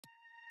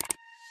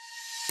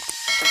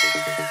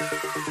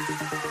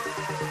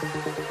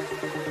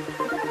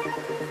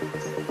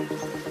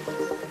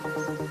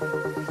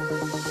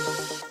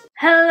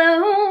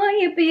Hello,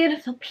 you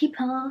beautiful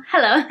people.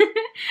 Hello.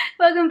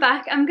 Welcome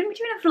back. I'm going to be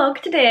doing a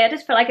vlog today. I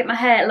just feel like my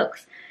hair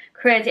looks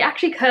crazy. I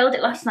actually curled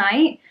it last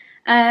night,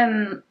 but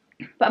I'm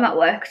at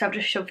work, so I've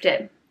just shoved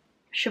it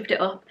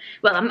up.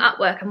 Well, I'm at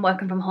work, I'm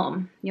working from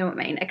home, you know what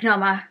I mean. Ignore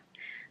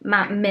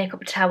my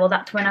makeup towel.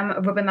 That's when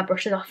I'm rubbing my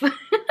brushes off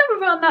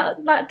around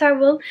that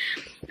towel.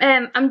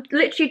 I'm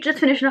literally just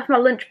finishing off my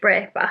lunch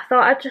break, but I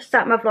thought I'd just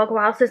start my vlog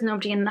whilst there's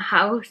nobody in the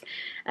house,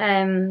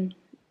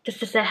 just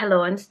to say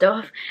hello and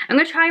stuff. I'm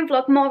going to try and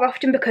vlog more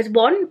often because,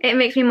 one, it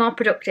makes me more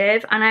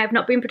productive, and I have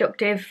not been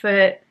productive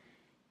for,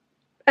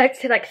 I'd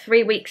say, like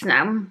 3 weeks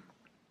now.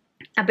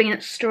 I've been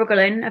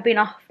struggling. I've been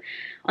off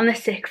on the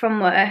sick from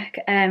work,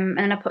 and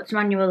then I put some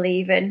annual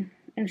leave in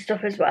and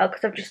stuff as well,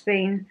 because I've just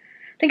been,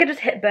 I think I just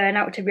hit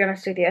burnout, to be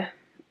honest with you.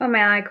 Oh,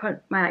 my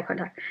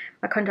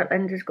contact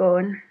lens is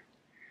going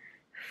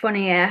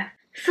funny, yeah.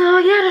 So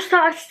yeah, I just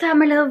thought I'd start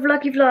my little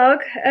vloggy vlog.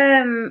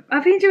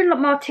 I've been doing a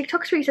lot more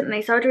TikToks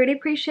recently, so I'd really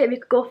appreciate if you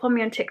could go follow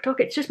me on TikTok.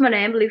 It's just my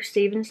name, Luce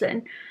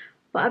Stephenson,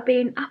 but I've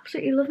been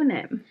absolutely loving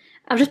it.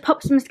 I've just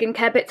popped some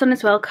skincare bits on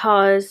as well,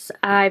 because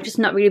I've just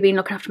not really been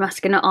looking after my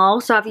skin at all.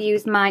 So I've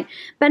used my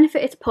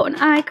Benefit It's Potent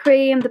Eye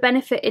Cream, the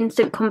Benefit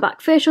Instant Comeback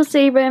Facial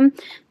Serum,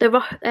 the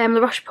La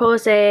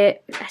Roche-Posay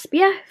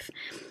SPF.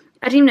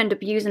 I didn't even end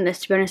up using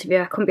this, to be honest with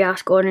you. I couldn't be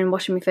arsed going and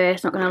washing my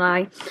face, not gonna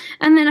lie.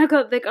 And then I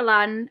got the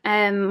Galan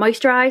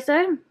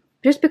moisturiser,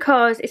 just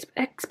because it's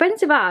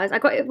expensive as. I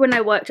got it when I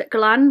worked at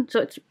Galan,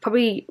 so it's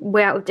probably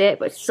way out of date,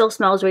 but it still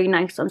smells really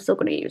nice, so I'm still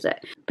gonna use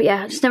it. But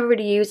yeah, I just never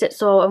really used it,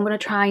 so I'm gonna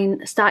try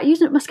and start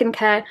using it with my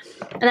skincare.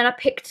 And then I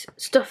picked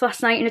stuff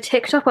last night in a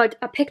TikTok.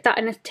 I picked that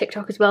in a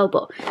TikTok as well,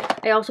 but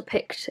I also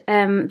picked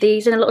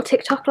these in a little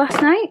TikTok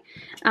last night.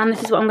 And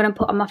this is what I'm gonna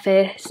put on my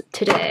face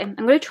today. I'm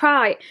gonna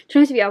try, to be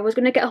honest with you, I was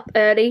gonna get up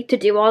early to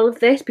do all of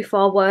this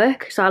before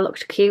work, so I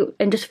looked cute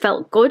and just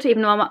felt good,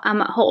 even though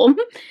I'm at home,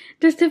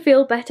 just to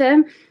feel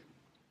better.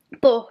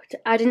 But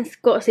I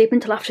didn't go to sleep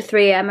until after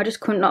 3 AM. I just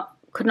could not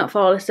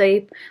fall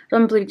asleep. I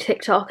was on bloody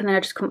TikTok, and then I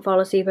just couldn't fall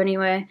asleep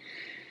anyway.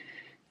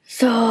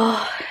 So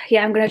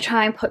yeah, I'm gonna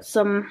try and put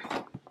some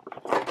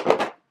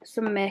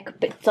makeup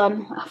bits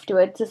on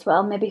afterwards as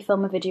well. Maybe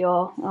film a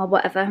video or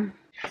whatever.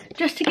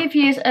 Just to give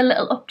you a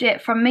little update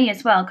from me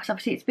as well, because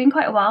obviously it's been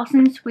quite a while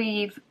since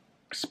we've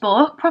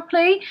spoke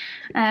properly.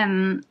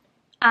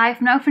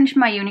 I've now finished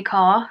my uni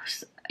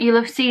course. You'll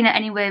have seen it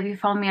anyway if you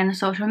follow me on the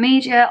social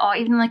media, or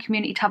even in the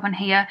community tab on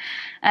here.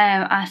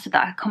 I said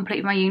that I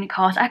completed my uni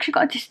course. I actually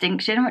got a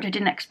distinction, which I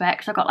didn't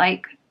expect, so I got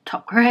like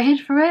top grade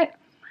for it.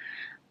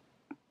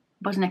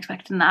 Wasn't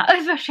expecting that,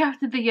 especially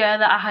after the year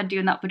that I had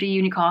doing that bloody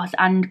uni course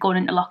and going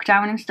into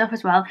lockdown and stuff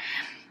as well.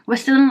 We're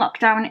still in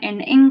lockdown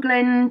in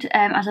England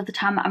as of the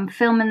time that I'm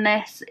filming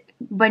this.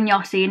 When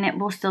you're seeing it,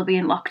 we'll still be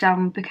in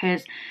lockdown,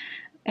 because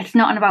it's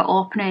not about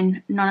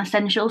opening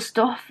non-essential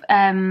stuff,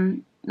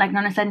 like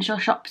non-essential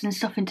shops and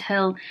stuff,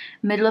 until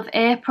middle of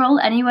April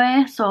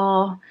anyway.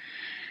 So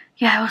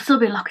yeah, we'll still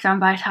be in lockdown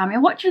by the time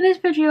you're watching this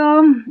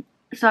video.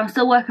 So I'm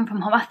still working from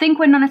home. I think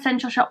when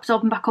non-essential shops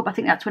open back up, I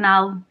think that's when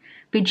I'll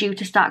be due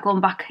to start going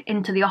back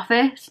into the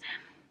office.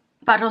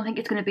 But I don't think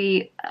it's going to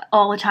be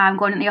all the time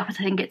going in the office.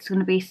 I think it's going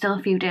to be still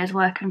a few days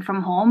working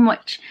from home,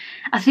 which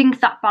I think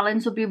that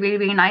balance would be really,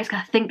 really nice.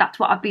 Cause I think that's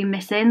what I've been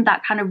missing,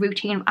 that kind of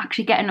routine of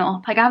actually getting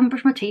up. Like, I haven't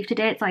brushed my teeth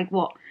today. It's like,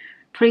 what,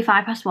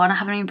 25 past 1? I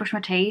haven't even brushed my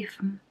teeth.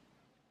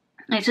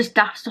 It's just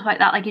daft stuff like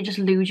that. Like, you just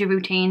lose your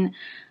routine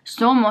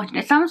so much. And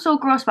it sounds so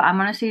gross, but I'm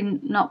honestly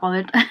not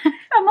bothered.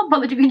 I'm not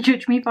bothered if you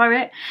judge me for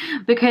it,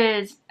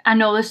 because I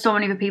know there's so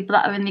many other people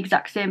that are in the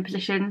exact same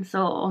position.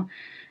 So,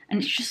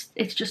 and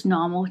it's just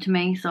normal to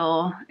me.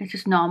 So it's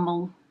just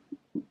normal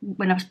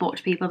when I've spoke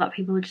to people that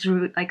people are just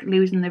like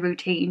losing the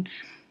routine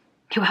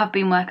who have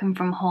been working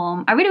from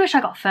home. I really wish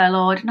I got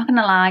furloughed, not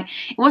gonna lie.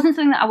 It wasn't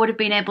something that I would have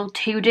been able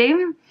to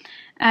do.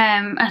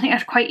 I think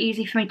that's quite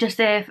easy for me to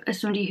say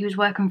as somebody who's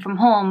working from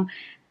home,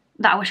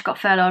 that I wish I got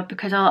furloughed,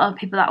 because a lot of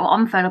people that were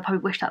on furlough probably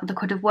wish that they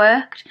could have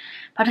worked.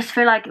 But I just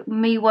feel like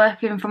me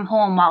working from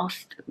home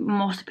whilst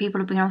most of the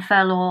people have been on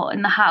furlough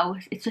in the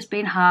house, it's just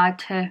been hard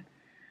to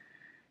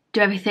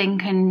do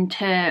everything and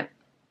to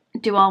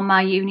do all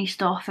my uni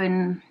stuff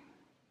and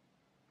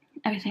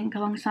everything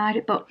alongside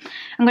it. But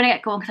I'm going to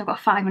get going because I've got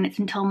 5 minutes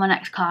until my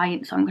next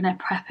client, so I'm going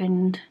to prep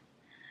and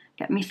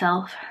get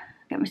myself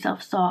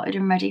sorted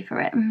and ready for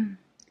it.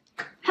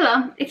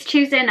 Hello, it's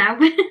Tuesday now.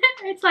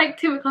 It's like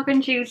 2 o'clock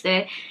on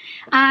Tuesday,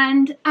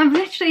 and I'm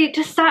literally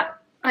just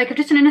I've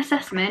just done an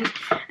assessment.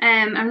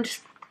 I'm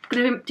just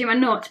gonna do my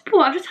notes, but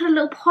I've just had a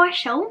little pie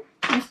show.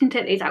 I'm just gonna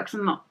take these out because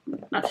I'm not,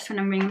 that's just when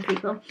I'm ringing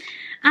people.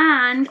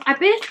 And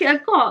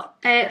I've got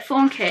a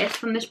phone case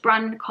from this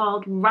brand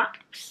called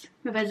Wraps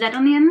with a Z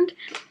on the end.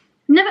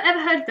 Never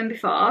ever heard of them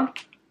before,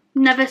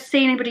 never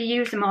seen anybody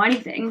use them or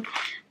anything,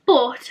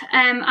 but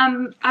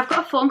I've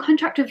got a phone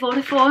contract with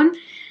Vodafone,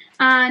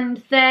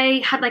 and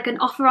they had like an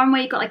offer on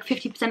where you got like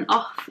 50%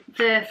 off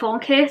the phone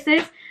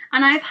cases,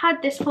 and I've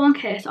had this phone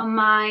case on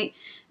my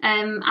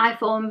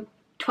iPhone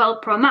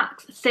 12 Pro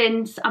Max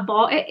since I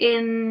bought it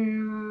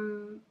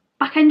in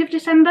back end of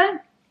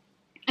December.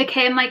 It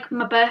came like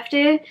my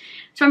birthday,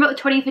 so I'm about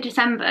the 20th of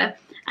December,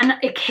 and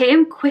it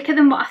came quicker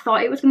than what I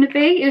thought it was going to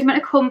be. It was meant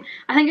to come,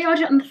 I think I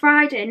ordered it on the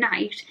Friday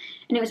night,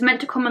 and it was meant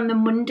to come on the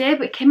Monday,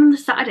 but it came on the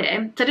Saturday,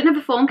 so I didn't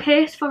have a phone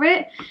case for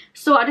it.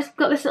 So I just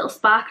got this little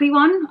sparkly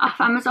one off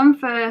Amazon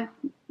for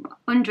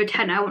under a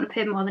tenner. I wouldn't have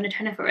paid more than a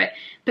tenner for it,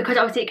 because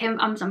obviously it came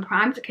from Amazon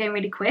Prime, so it came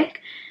really quick.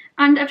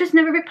 And I've just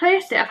never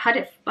replaced it. I've had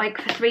it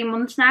like for 3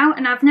 months now,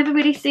 and I've never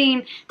really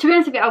seen, to be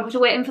honest with you, I was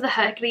waiting for the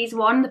Hercules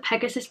one, the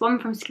Pegasus one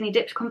from Skinny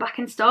Dip to come back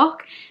in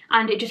stock,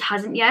 and it just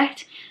hasn't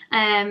yet.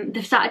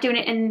 They've started doing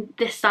it in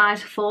this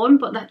size phone,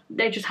 but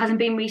it just hasn't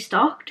been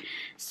restocked.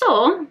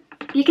 So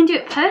you can do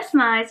a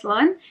personalised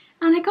one,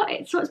 and I got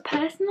it so it's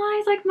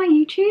personalised like my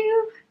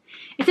YouTube.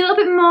 It's a little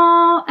bit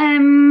more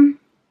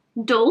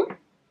dull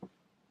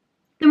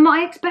than what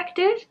I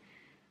expected.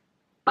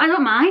 But I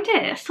don't mind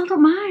it. I still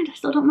don't mind. I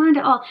still don't mind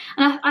at all.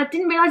 And I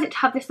didn't realise it to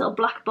have this little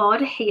black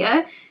border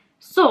here.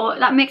 So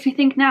that makes me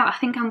think now, I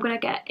think I'm going to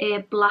get a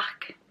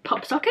black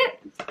pop socket.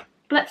 But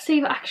let's see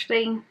if it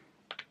actually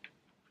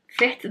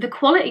fits. The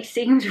quality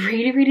seems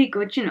really, really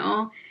good, you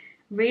know.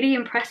 Really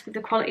impressed with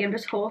the quality. I'm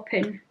just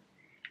hoping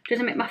it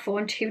doesn't make my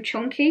phone too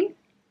chunky.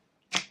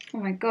 Oh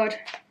my god.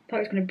 I thought I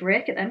was going to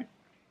break it then.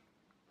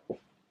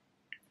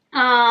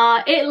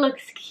 Ah, it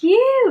looks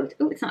cute.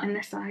 Oh, it's not in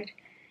this side.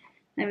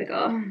 There we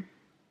go.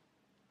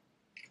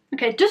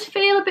 Okay, it does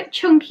feel a bit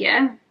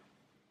chunkier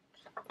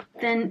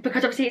than,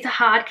 because obviously it's a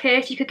hard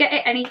case. You could get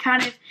it any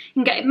kind of, you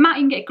can get it matte,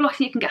 you can get it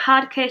glossy, you can get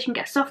hard case, you can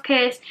get a soft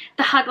case.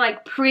 They had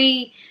like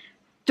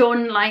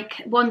pre-done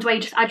like ones where you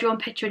just add your own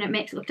picture and it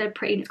makes it look dead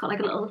pretty, and it's got like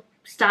a little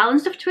style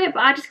and stuff to it.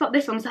 But I just got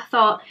this one because I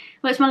thought,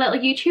 well, it's my little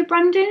YouTube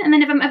branding, and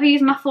then if I'm ever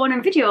using my phone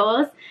in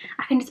videos,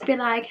 I can just be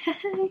like,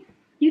 hey,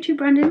 YouTube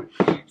branding.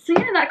 So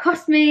yeah, that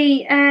cost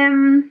me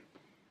 £9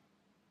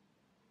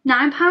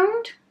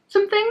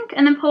 something,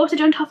 and then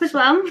postage on top as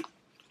well.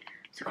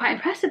 So quite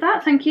impressed with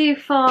that. Thank you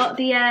for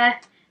the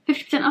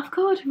 50% off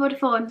code,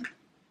 Vodafone.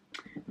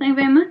 Thank you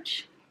very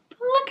much.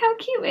 Look how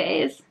cute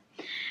it is.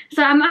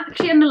 So I'm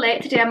actually on the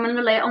late today. I'm on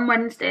the late on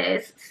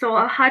Wednesdays. So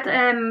I had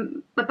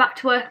a back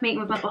to work meeting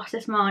with my boss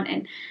this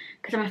morning,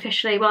 because I'm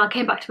officially, well, I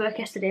came back to work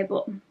yesterday,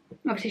 but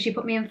obviously she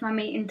put me in for my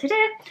meeting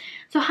today.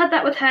 So I had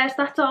that with her, so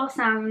that's all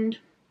sound.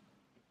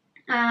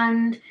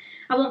 And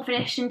I won't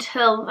finish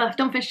until, I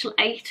don't finish till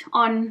 8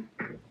 on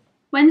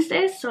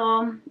Wednesdays,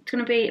 so it's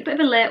going to be a bit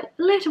of a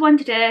later one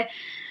today.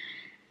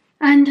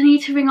 And I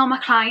need to ring all my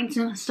clients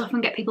and stuff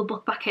and get people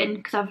booked back in,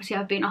 because obviously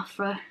I've been off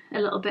for a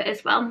little bit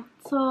as well.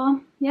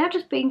 So yeah,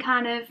 just been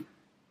kind of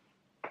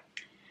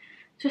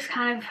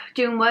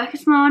doing work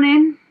this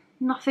morning.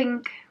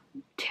 Nothing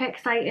too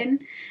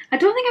exciting. I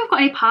don't think I've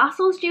got any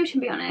parcels due, to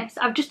be honest.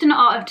 I've just done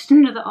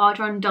another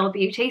order on Doll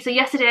Beauty. So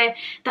yesterday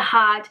they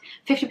had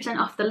 50%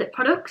 off the lip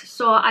products,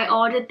 so I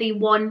ordered the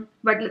one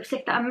red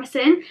lipstick that I'm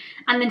missing,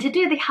 and then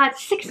today they had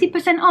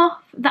 60%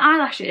 off the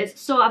eyelashes.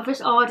 So I've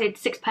just ordered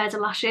 6 pairs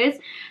of lashes,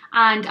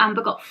 and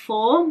Amber got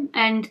 4,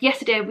 and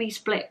yesterday we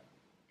split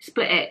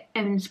it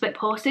in split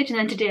postage, and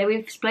then today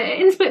we've split it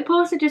in split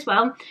postage as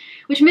well,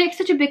 which makes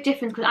such a big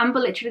difference because Amber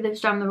literally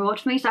lives down the road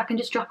from me, so I can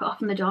just drop it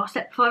off on the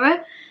doorstep for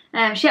her.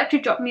 She actually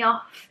dropped me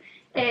off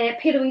a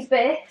P. Louise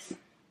base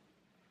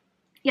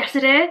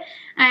yesterday,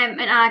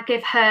 and I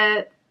gave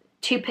her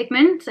 2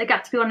 pigments, a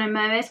Gatsby one and a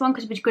Mermaid's one,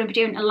 because we're going to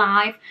be doing a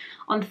live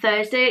on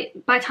Thursday.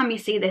 By the time you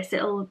see this,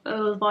 it'll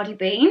have already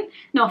been,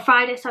 no,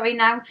 Friday, sorry,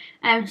 now.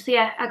 So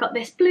yeah, I got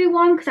this blue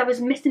one because I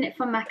was missing it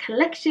from my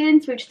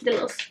collection, so we just did a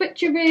little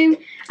switcheroo.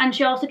 And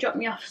she also dropped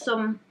me off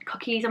some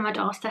cookies on my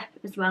doorstep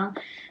as well.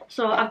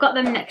 So I've got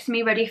them next to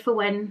me ready for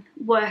when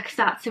work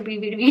starts to be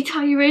really, really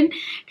tiring,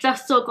 because I've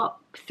still got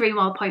 3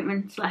 more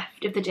appointments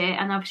left of the day,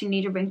 and I obviously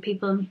need to ring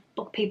people and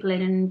book people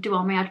in and do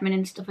all my admin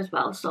and stuff as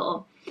well.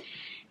 So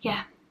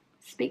yeah.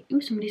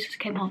 Ooh, somebody just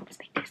came home.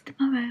 Speak this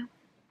tomorrow.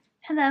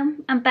 Hello,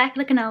 I'm back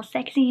looking all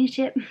sexy and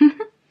shit.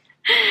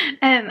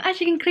 As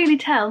you can clearly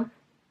tell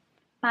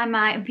by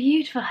my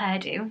beautiful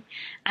hairdo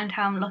and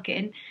how I'm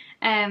looking,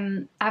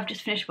 I've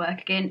just finished work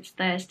again. It's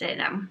Thursday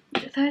now.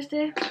 Is it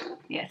Thursday?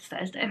 Yeah, it's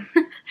Thursday.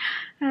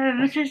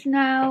 This is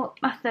now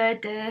my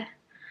 3rd day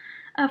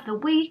of the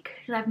week,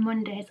 because I have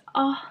Mondays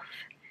off,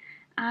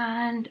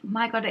 and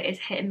my god, it is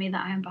hitting me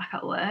that I am back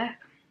at work.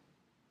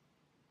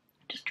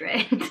 Just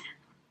drained.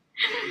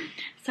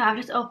 So I've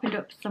just opened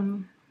up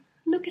some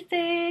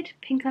Lucozade,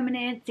 pink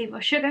lemonade, 0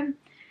 sugar,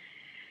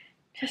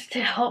 just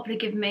to hopefully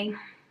give me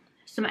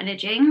some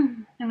energy.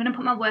 I'm going to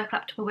put my work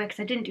laptop away because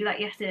I didn't do that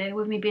yesterday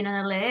with me being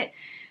on a late.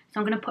 So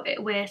I'm going to put it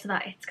away so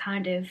that it's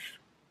kind of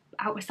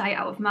out of sight,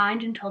 out of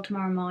mind until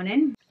tomorrow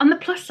morning. On the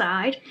plus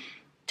side,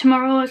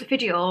 tomorrow's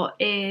video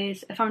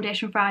is a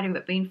Foundation Friday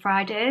with being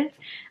Fridays,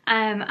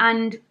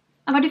 and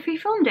I've already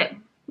pre-filmed it.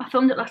 I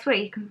filmed it last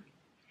week.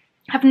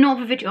 I have no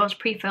other videos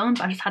pre-filmed,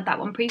 but I just had that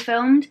one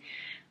pre-filmed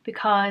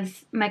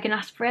because Megan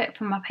asked for it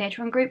from my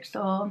Patreon group.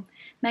 So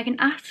Megan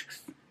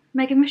asks,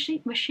 Megan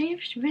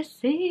receives.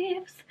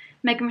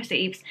 Megan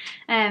receives.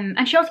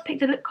 And she also picked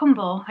the lip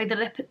combo, like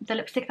the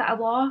lipstick that I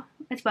wore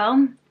as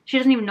well. She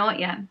doesn't even know it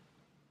yet,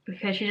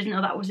 because she doesn't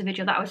know that was the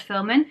video that I was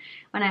filming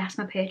when I asked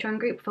my Patreon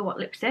group for what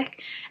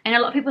lipstick. And a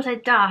lot of people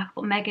said dark,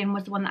 but Megan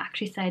was the one that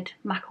actually said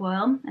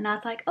mackerel. And I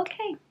was like,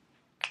 okay,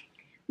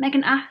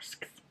 Megan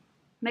asks,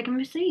 Megan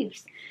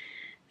receives.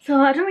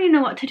 So I don't really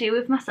know what to do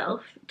with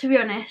myself, to be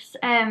honest.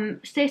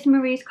 Stacey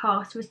Marie's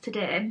course was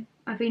today.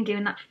 I've been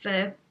doing that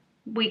for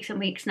weeks and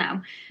weeks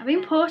now. I've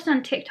been posting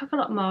on TikTok a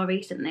lot more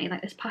recently,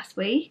 like this past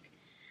week.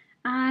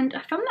 And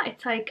I found that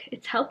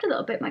it's helped a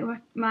little bit.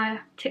 My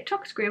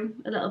TikToks grew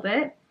a little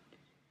bit.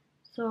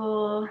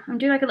 So I'm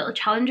doing like a little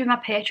challenge with my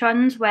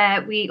patrons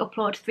where we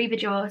upload 3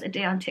 videos a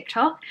day on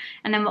TikTok,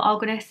 and then we're all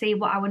going to see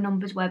what our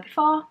numbers were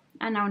before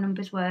and our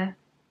numbers were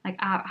like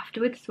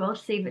afterwards as well,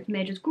 to see if it's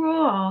made us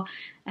grow or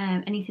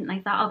anything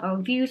like that, or if our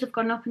views have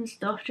gone up and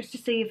stuff, just to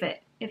see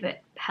if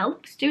it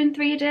helps doing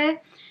 3 a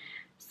day.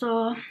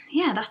 So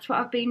yeah, that's what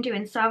I've been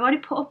doing. So I've already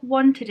put up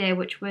one today,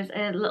 which was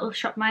a little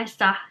Shop My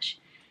Stash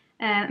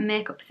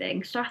makeup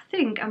thing. So I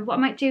think what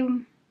I might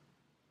do,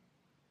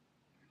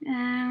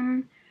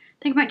 I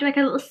think I might do like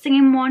a little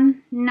singing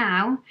one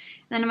now,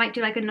 then I might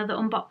do like another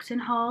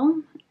unboxing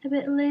haul a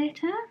bit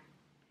later.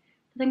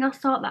 I think I'll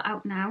sort that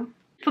out now.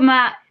 For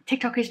my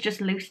TikTok is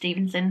just Luce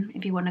Stephenson,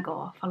 if you want to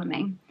go follow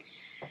me.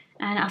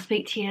 And I'll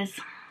speak to you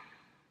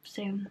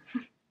soon.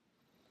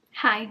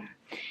 Hi.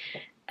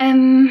 I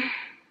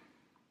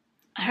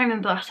don't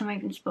remember the last time I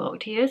even spoke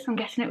to you, so I'm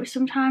guessing it was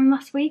sometime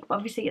last week, but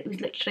obviously it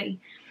was literally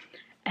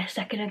a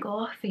second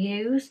ago for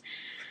yous.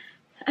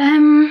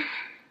 Haven't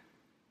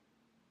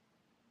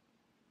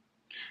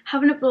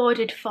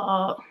uploaded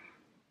for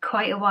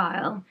quite a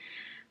while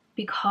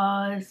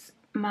because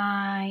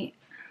my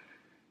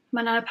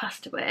Nanna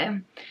passed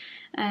away.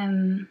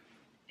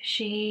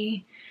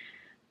 She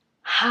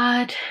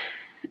had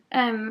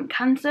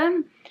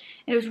cancer.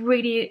 It was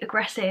really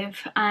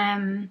aggressive,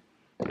 a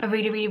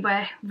really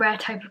rare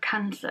type of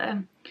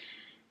cancer.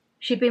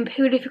 She'd been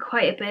poorly for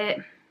quite a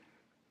bit.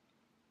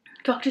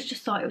 Doctors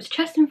just thought it was a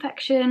chest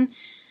infection.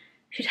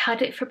 She'd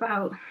had it for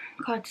about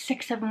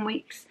 6-7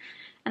 weeks,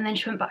 and then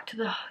she went back to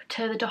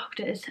the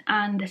doctors,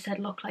 and they said,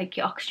 look, like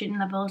your oxygen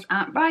levels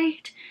aren't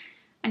right,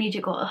 I need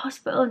you to go to the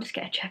hospital and just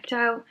get her checked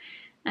out.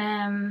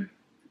 And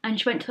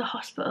she went to the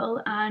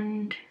hospital,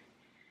 and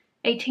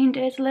 18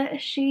 days later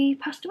she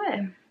passed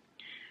away.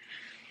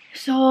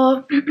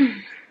 So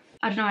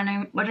I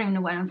don't even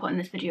know when I'm putting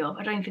this video up.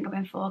 I don't even think I'm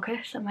in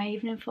focus. Am I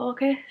even in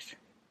focus?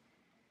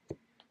 I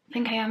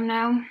think I am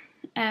now.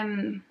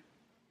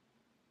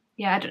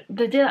 Yeah,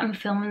 the day that I'm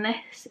filming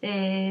this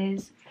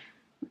is,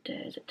 what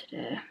day is it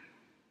today? I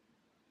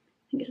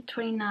think it's the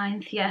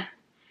 29th, yeah.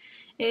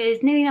 It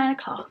is nearly 9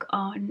 o'clock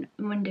on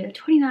Monday, the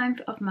 29th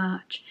of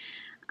March,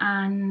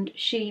 and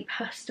she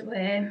passed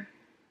away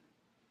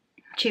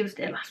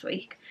Tuesday last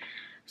week.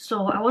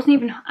 So I wasn't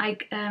even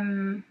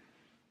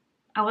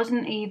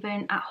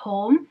at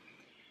home,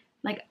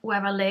 like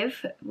where I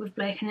live with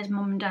Blake and his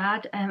mum and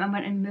dad. I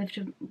went and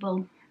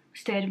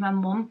stayed with my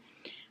mum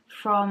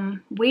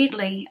from,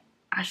 weirdly,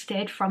 I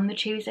stayed from the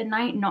Tuesday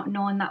night, not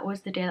knowing that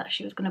was the day that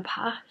she was going to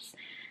pass.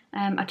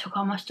 I took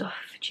all my stuff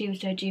for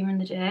Tuesday during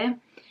the day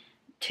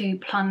to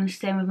plan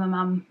staying with my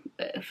mum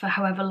for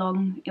however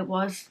long it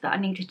was that I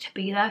needed to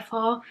be there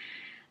for.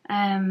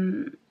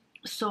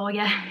 So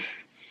yeah,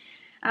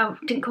 I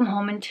didn't come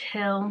home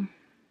until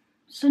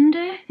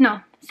Saturday.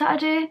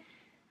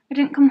 I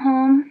didn't come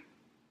home.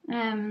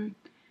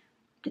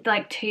 Did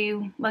a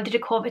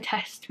COVID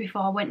test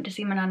before I went to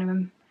see my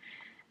Nanna.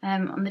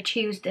 On the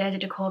Tuesday I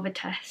did a COVID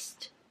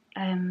test,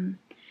 and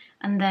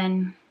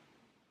then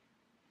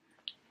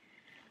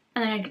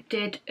I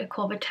did a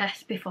COVID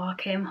test before I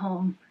came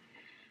home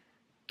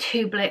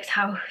to Blake's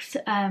house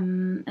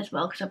as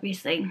well, because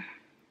obviously,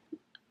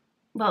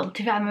 well,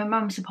 to be fair, my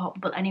mum's support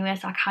bubble anyway,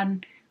 so I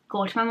can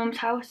go to my mum's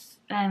house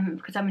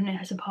because I'm in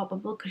her support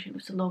bubble because she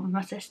was alone with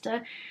my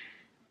sister.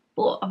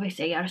 But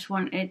obviously I just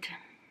wanted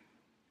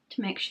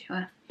to make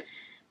sure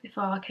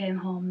before I came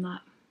home that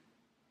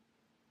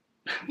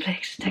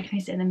Blake's texting me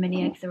saying the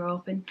mini eggs are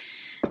open.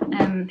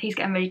 He's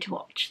getting ready to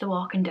watch The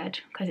Walking Dead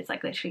because it's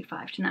like literally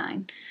 5 to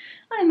 9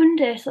 on a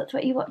Monday, so that's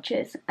what he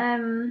watches.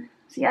 So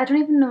yeah, I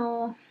don't even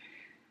know.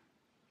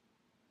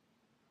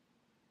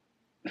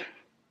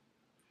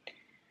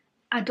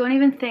 I don't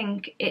even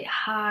think it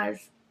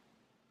has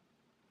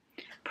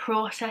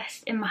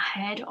processed in my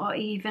head, or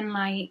even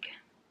like,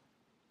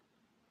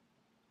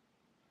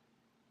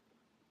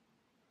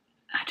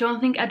 I don't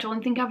think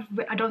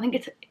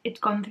it's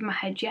gone through my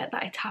head yet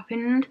that it's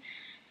happened.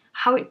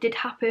 How it did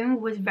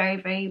happen was very,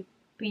 very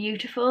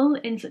beautiful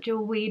in such a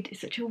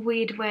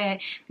weird way.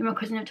 Me and my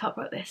cousin have talked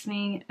about this,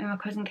 me and my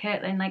cousin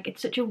Caitlin, like,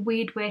 it's such a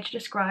weird way to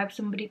describe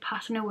somebody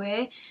passing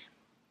away,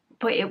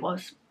 but it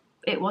was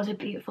a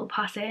beautiful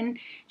passing.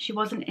 She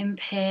wasn't in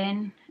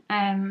pain.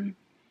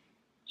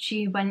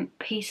 She went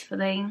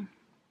peacefully,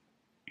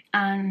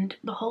 and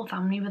the whole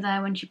family were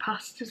there when she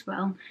passed as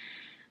well.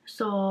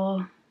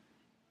 So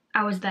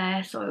I was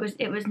there, so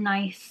it was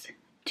nice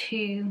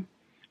to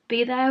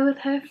be there with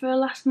her for a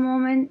last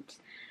moment.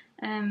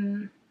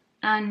 and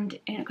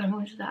God,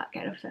 what was that?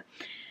 Get upset.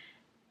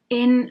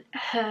 In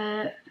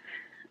her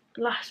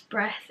last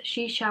breath,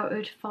 she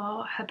shouted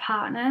for her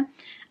partner,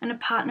 and her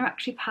partner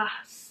actually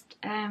passed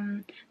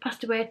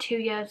away 2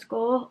 years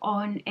ago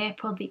on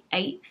April the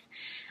 8th,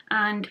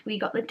 and we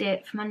got the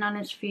date for my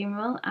Nana's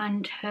funeral,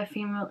 and her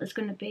funeral is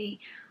going to be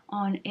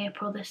on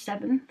April the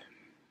 7th,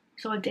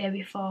 so a day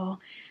before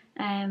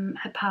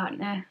her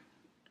partner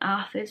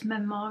Arthur's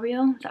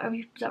memorial. Is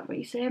that what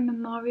you say?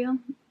 Memorial?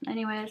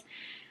 Anyways,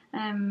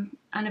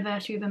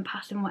 anniversary of him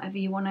passing, whatever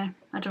you want to,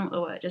 I don't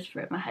know what the word is for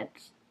it, my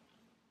head's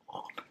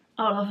all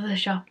over the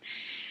shop.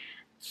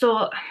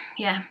 So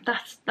yeah,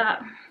 that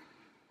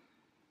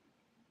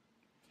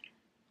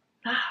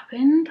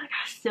happened. Like,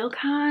 I still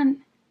can't.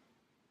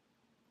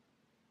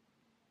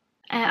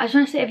 I just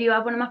want to say, if you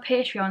are one of my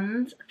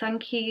Patreons,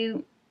 thank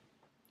you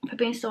for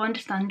being so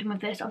understanding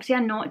with this. Obviously I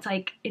know it's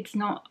like, it's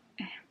not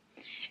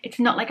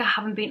like I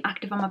haven't been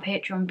active on my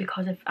Patreon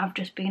because I've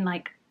just been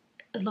like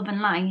loving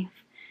life.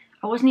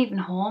 I wasn't even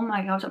home,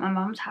 like I was at my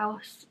mum's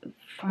house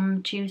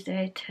from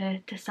Tuesday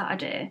to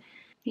Saturday.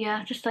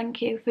 Yeah, just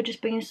thank you for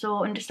just being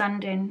so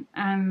understanding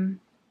and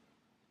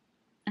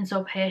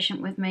so patient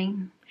with me.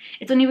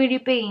 It's only really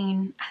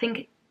been, I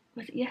think,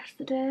 was it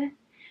yesterday?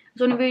 It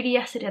was only really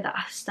yesterday that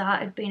I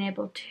started being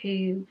able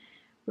to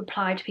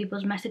reply to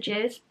people's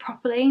messages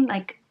properly,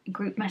 like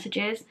group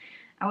messages.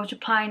 I was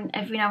replying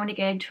every now and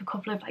again to a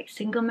couple of like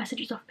single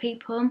messages off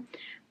people,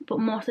 but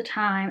most of the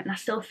time, and I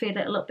still feel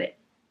it a little bit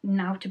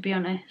now, to be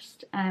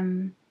honest,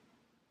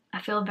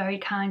 I feel very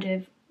kind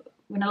of,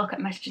 when I look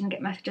at messages and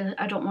get messages,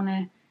 I don't want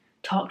to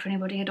talk to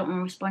anybody, I don't want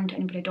to respond to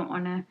anybody, I don't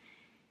want to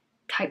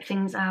type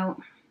things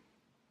out.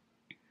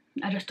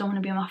 I just don't want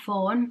to be on my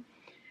phone,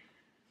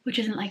 which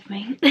isn't like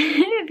me.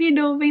 If you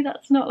know me,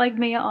 that's not like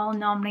me at all.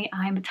 Normally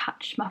I'm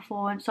attached to my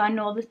phone, so I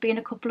know there's been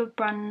a couple of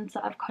brands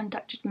that have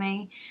contacted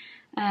me.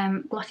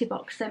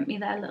 Glossybox sent me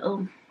their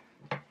little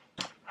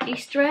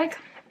Easter egg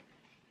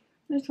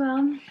as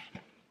well.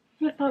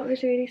 I thought it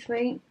was really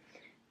sweet.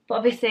 But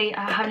obviously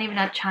I haven't even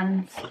had a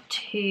chance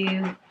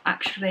to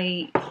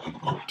actually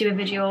do a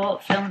video,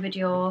 film a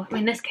video. I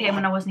mean, this came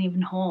when I wasn't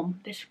even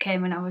home. This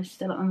came when I was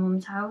still at my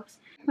mum's house.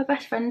 My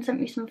best friend sent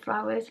me some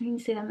flowers. You can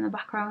see them in the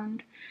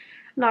background.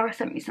 Laura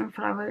sent me some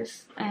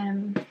flowers. I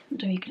don't know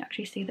if you can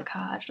actually see the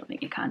card. I don't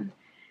think you can.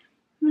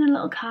 And a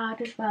little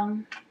card as well.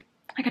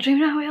 Like, I don't even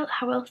know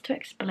how else to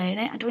explain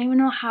it. I don't even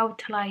know how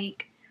to,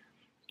 like,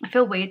 I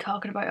feel weird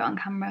talking about it on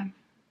camera.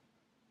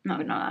 Not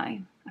gonna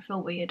lie, I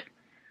feel weird.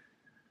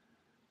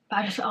 But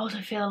I just also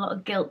feel a lot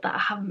of guilt that I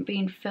haven't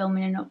been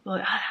filming and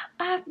uploading.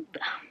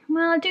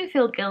 Well, I do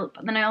feel guilt,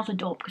 but then I also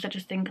don't, because I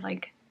just think,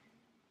 like,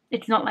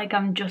 it's not like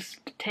I'm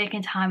just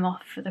taking time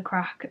off for the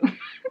crack.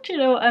 Do you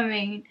know what I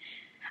mean?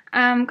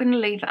 I'm gonna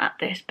leave it at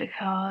this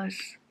because,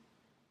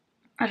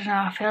 I don't know,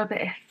 I feel a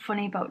bit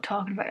funny about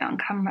talking about it on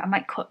camera. I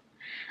might cut,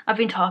 I've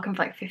been talking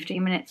for like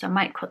 15 minutes, so I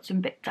might cut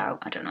some bits out,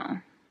 I don't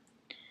know.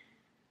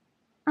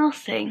 I'll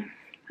see.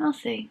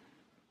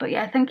 But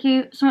yeah, thank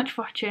you so much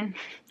for watching.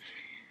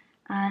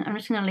 And I'm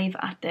just going to leave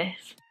it at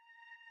this.